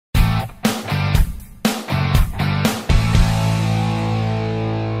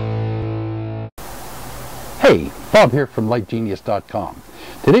Hey, Bob here from LightGenius.com.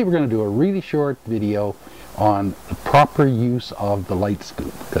 Today we're going to do a really short video on the proper use of the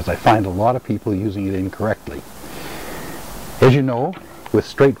Lite-Scoop, because I find a lot of people using it incorrectly. As you know, with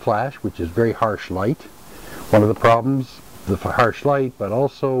straight flash, which is very harsh light, one of the problems, the harsh light, but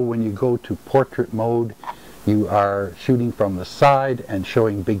also when you go to portrait mode, you are shooting from the side and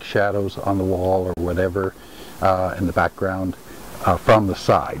showing big shadows on the wall or whatever in the background from the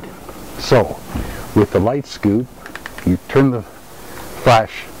side. So, with the Lite-Scoop, you turn the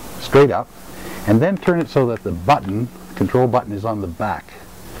flash straight up and then turn it so that the button, control button, is on the back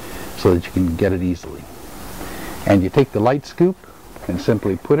so that you can get it easily. And you take the Lite-Scoop and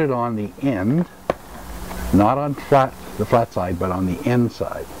simply put it on the end, not on the flat side, but on the end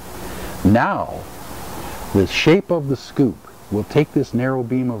side. Now, the shape of the scoop will take this narrow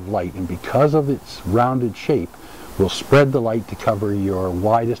beam of light, and because of its rounded shape, will spread the light to cover your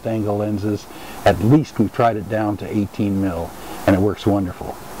widest angle lenses. At least we've tried it down to 18 mil, and it works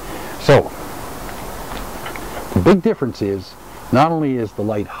wonderful. So, the big difference is, not only is the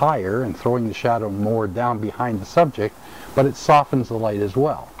light higher and throwing the shadow more down behind the subject, but it softens the light as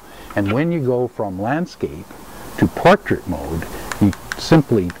well. And when you go from landscape to portrait mode, you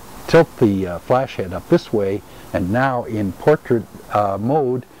simply tilt the flash head up this way, and now in portrait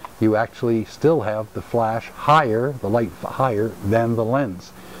mode you actually still have the flash higher, the light higher than the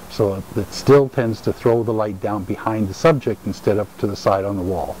lens. So it still tends to throw the light down behind the subject instead of to the side on the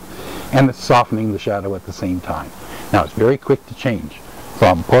wall. And it's softening the shadow at the same time. Now it's very quick to change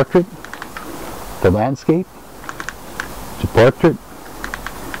from portrait to landscape to portrait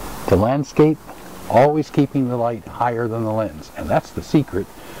to landscape, always keeping the light higher than the lens. And that's the secret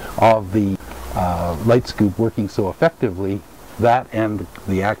of the Lite-Scoop working so effectively, that and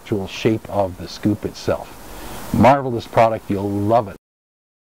the actual shape of the scoop itself. Marvelous product, you'll love it.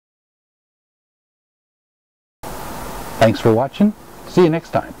 Thanks for watching. See you next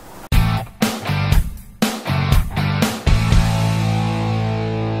time.